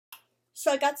So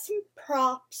I got some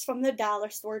props from the dollar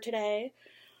store today.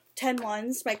 10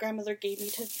 ones. My grandmother gave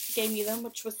me them,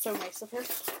 which was so nice of her.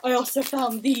 I also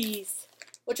found these,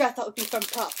 which I thought would be fun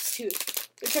props too.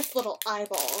 They're just little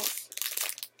eyeballs.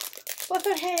 But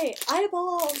hey,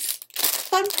 eyeballs!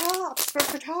 Fun props for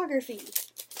photography.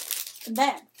 And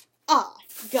then I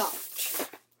got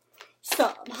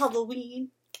some Halloween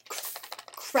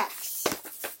crafts.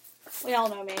 We all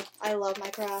know me. I love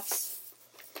my crafts.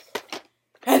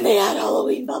 And they had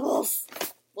Halloween bubbles.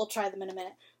 We'll try them in a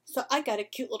minute. So I got a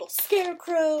cute little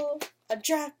scarecrow, a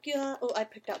Dracula. Oh, I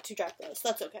picked out 2 Draculas.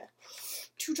 That's okay.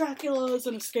 2 Draculas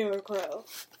and a scarecrow.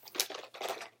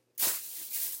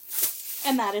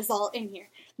 And that is all in here.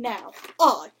 Now,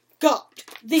 I got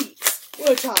these,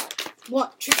 which I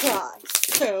want to try.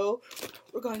 So,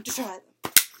 we're going to try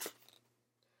them.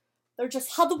 They're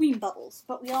just Halloween bubbles,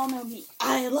 but we all know me.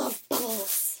 I love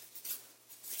bubbles.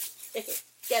 Okay,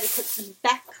 gotta put them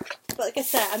back. But like I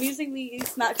said, I'm using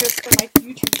these not just for my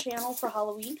YouTube channel for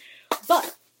Halloween,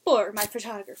 but for my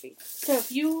photography. So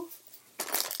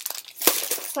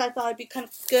I thought it'd be kind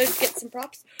of good to get some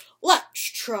props. Let's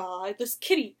try this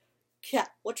kitty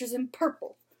cat, which is in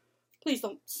purple. Please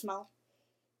don't smell.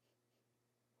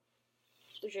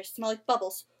 They just smell like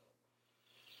bubbles.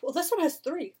 Well, this one has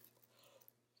 3.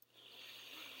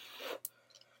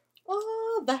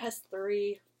 Oh, that has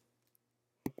 3.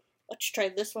 Let's try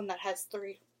this one that has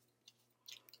 3.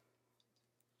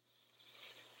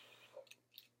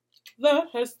 That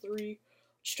has 3.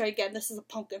 Let's try again. This is a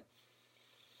pumpkin.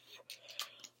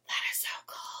 That is so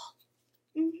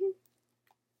cool.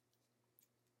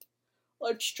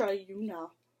 Let's try you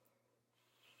now.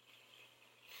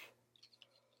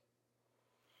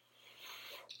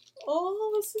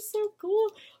 Oh, this is so cool.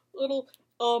 Little,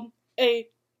 a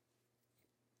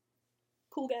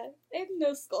cool guy. And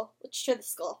no skull. Let's try the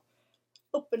skull.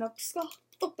 Open up, skull.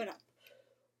 Open up.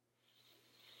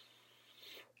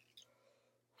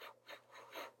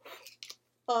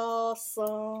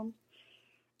 Awesome.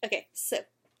 Okay, so,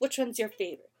 which one's your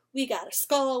favorite? We got a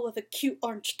skull with a cute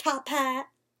orange top hat.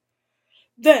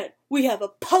 Then, we have a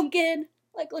pumpkin.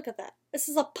 Like, look at that. This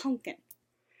is a pumpkin.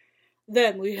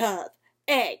 Then we have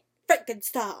a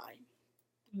Frankenstein.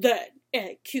 Then,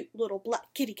 a cute little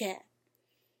black kitty cat.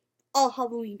 All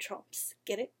Halloween trumps.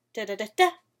 Get it?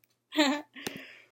 Da-da-da-da.